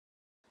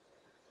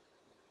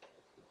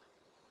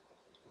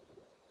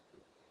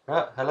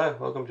Right, hello,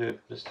 welcome to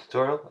this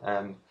tutorial.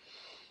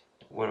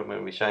 What I'm going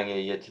to be showing you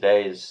here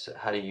today is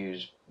how to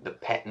use the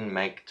pattern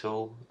make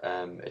tool.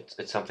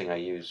 It's something I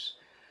use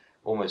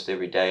almost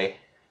every day.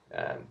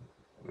 It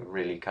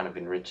really kind of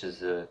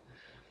enriches the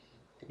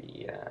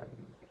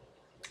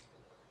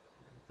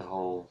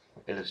whole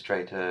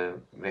Illustrator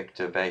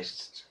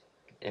vector-based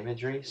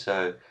imagery.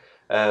 So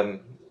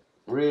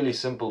really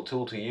simple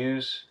tool to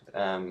use,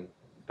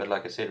 but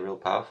like I said, real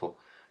powerful.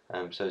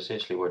 So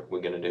essentially what we're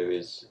going to do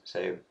is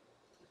say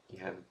you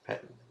have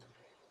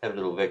a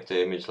little vector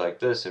image like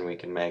this, and we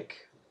can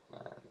make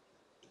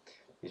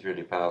these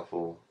really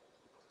powerful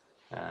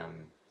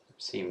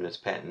seamless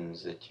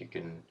patterns that you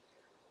can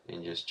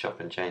then just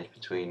chop and change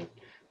between.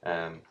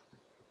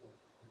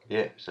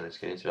 Yeah, so let's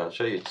get into it. I'll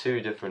show you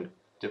two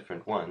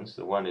different ones.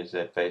 The one is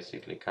that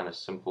basically kind of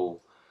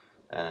simple,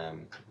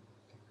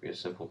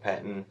 simple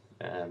pattern,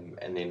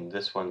 and then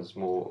this one's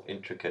more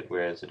intricate,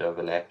 whereas it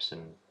overlaps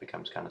and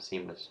becomes kind of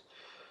seamless.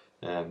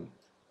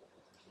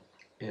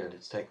 Yeah,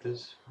 let's take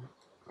this.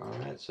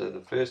 Alright, so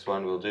the first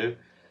one we'll do,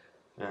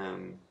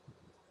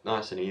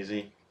 nice and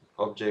easy,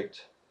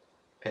 object,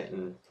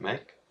 pattern,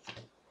 make.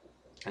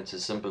 It's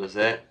as simple as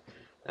that.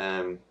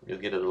 You'll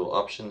get a little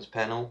options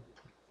panel.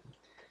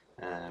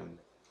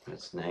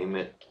 Let's name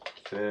it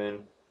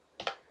Fern.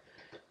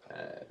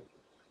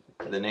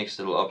 The next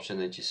little option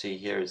that you see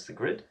here is the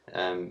grid,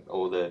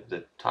 or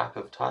the type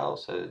of tile.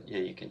 So yeah,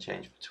 you can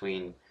change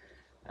between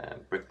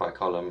brick by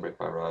column, brick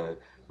by row.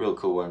 Real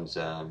cool ones,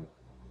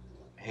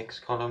 hex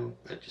column.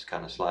 It just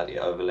kind of slightly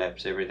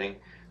overlaps everything.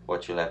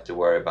 What you'll have to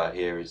worry about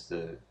here is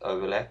the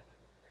overlap,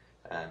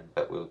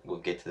 but we'll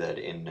get to that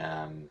in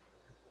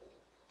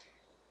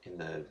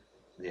the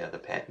other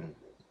pattern.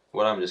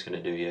 What I'm just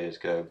going to do here is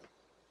go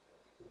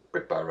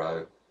brick by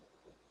row,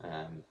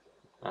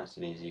 nice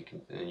and easy.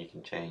 Then you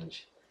can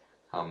change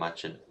how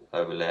much it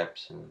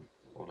overlaps and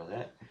all of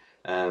that.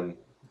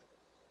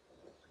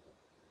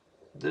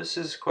 This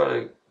is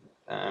quite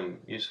a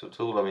useful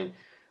tool. I mean,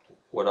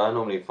 what I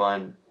normally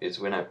find is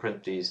when I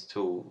print these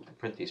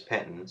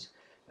patterns,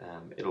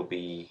 there'll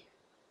be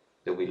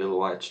little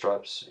white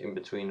stripes in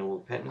between all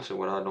the patterns. So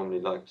what I normally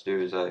like to do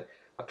is I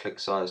click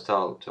size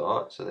tile to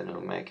art, so then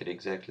it'll make it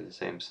exactly the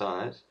same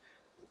size.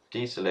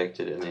 Deselect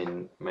it and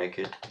then make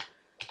it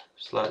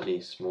slightly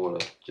smaller,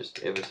 just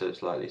ever so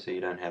slightly, so you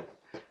don't have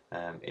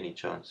any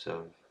chance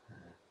of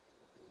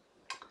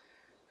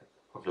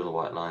little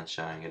white lines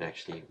showing. It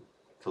actually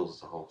fills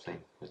the whole thing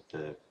with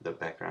the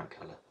background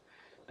color.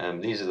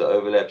 These are the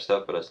overlap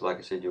stuff, but like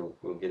I said,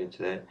 we'll get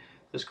into that.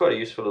 It's quite a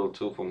useful little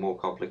tool for more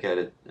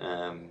complicated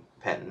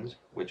patterns,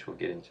 which we'll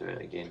get into it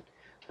again.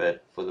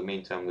 But for the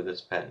meantime, with this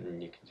pattern,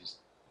 you can just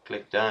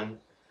click done.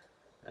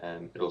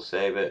 It'll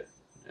save it.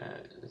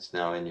 It's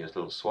now in your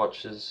little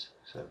swatches.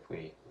 So if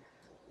we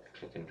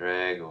click and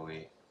drag, or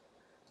we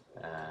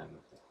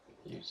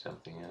use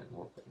something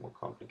more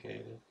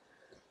complicated,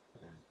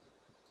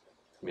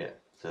 yeah.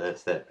 So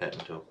that's that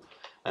pattern tool.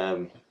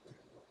 Let's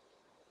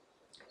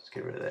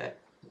get rid of that.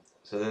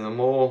 So then the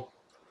more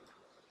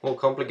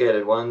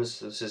complicated ones,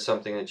 this is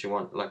something that you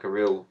want, like a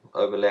real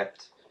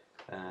overlapped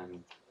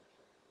kind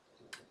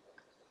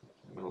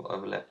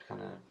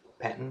of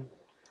pattern.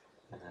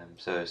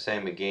 So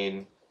same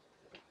again,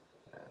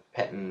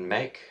 pattern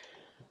make.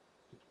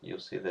 You'll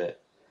see that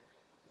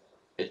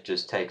it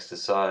just takes the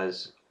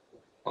size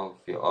of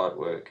your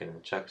artwork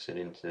and chucks it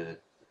into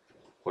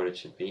what it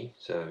should be.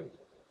 So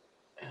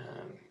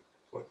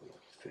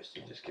first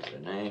you just give it a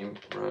name,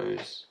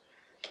 Rose.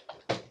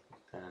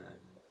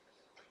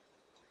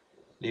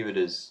 Leave it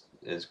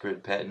as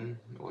grid pattern,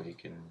 or you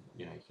can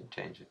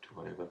change it to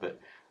whatever.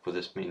 But for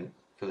this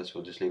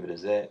we'll just leave it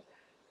as that.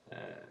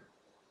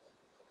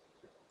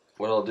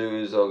 What I'll do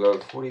is I'll go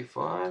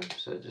 45,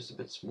 so just a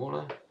bit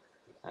smaller.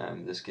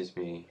 This gives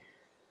me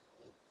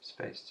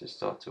space to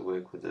start to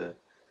work with the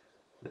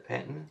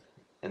pattern.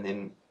 And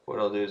then what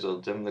I'll do is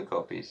I'll dim the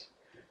copies.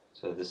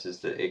 So this is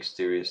the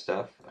exterior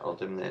stuff. I'll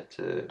dim that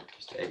to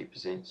just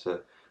 80%.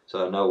 So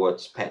I know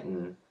what's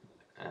pattern,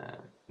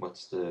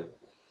 what's the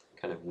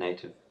kind of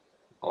native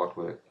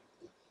artwork.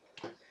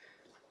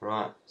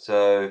 Right.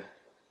 So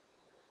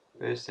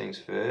first things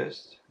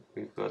first,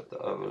 we've got the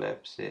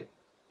overlap set,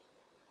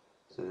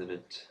 so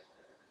that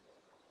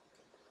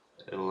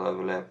it'll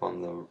overlap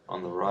on the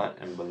right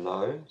and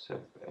below. So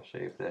I'll show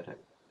you if that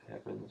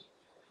happens.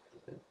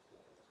 If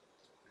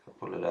I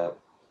pull it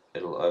up,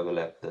 it'll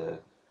overlap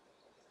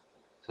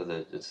so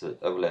that it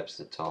overlaps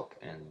the top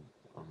and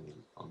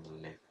on the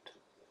left.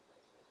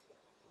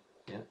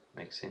 Yeah,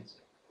 makes sense.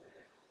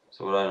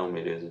 So what I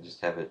normally do is I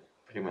just have it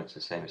pretty much the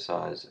same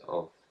size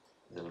of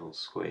the little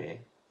square.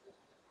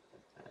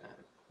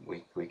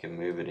 We can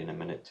move it in a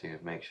minute to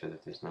make sure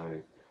that there's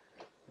no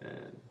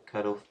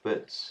cut off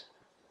bits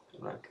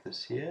like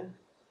this here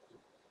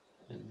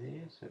and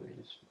there. So we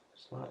just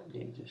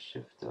slightly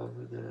shift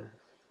over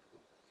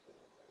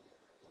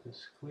the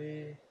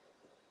square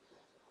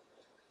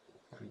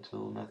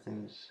until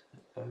nothing's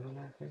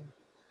overlapping.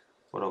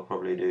 What I'll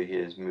probably do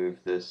here is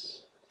move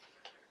this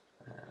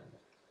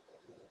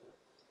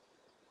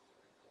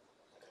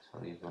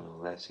I'll use my little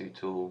lasso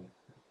tool,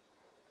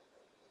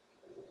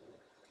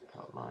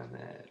 outline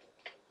that,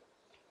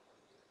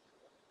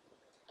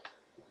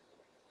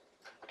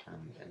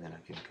 and then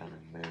I can kind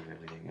of move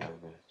everything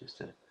over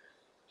just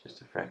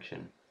a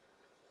fraction,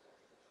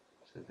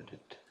 so that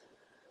it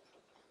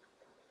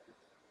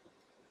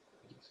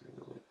gets a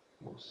little bit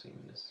more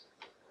seamless.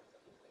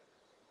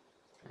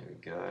 There we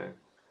go.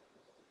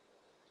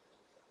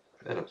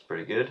 That looks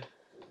pretty good.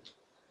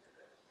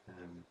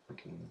 We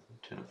can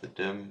turn off the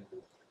dim,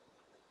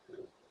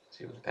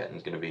 see what the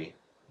pattern's going to be.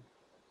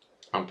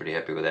 I'm pretty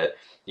happy with that.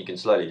 You can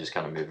slowly just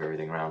kind of move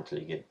everything around till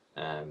you get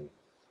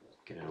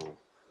it all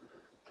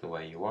the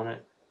way you want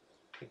it.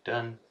 Click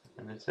done,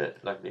 and that's it.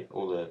 Like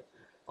all the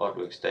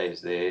artwork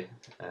stays there,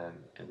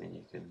 and then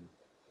you can,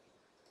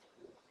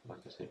 like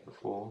I said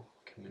before,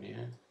 come in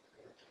here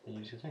and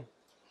use your thing.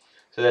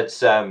 So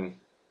that's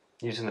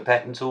using the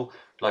pattern tool.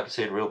 Like I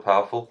said, real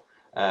powerful.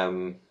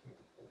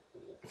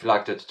 If you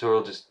liked the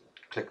tutorial, just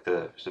click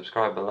the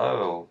subscribe below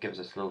or give us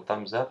a little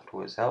thumbs up. It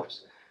always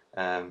helps.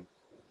 But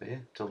yeah,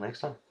 till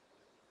next time.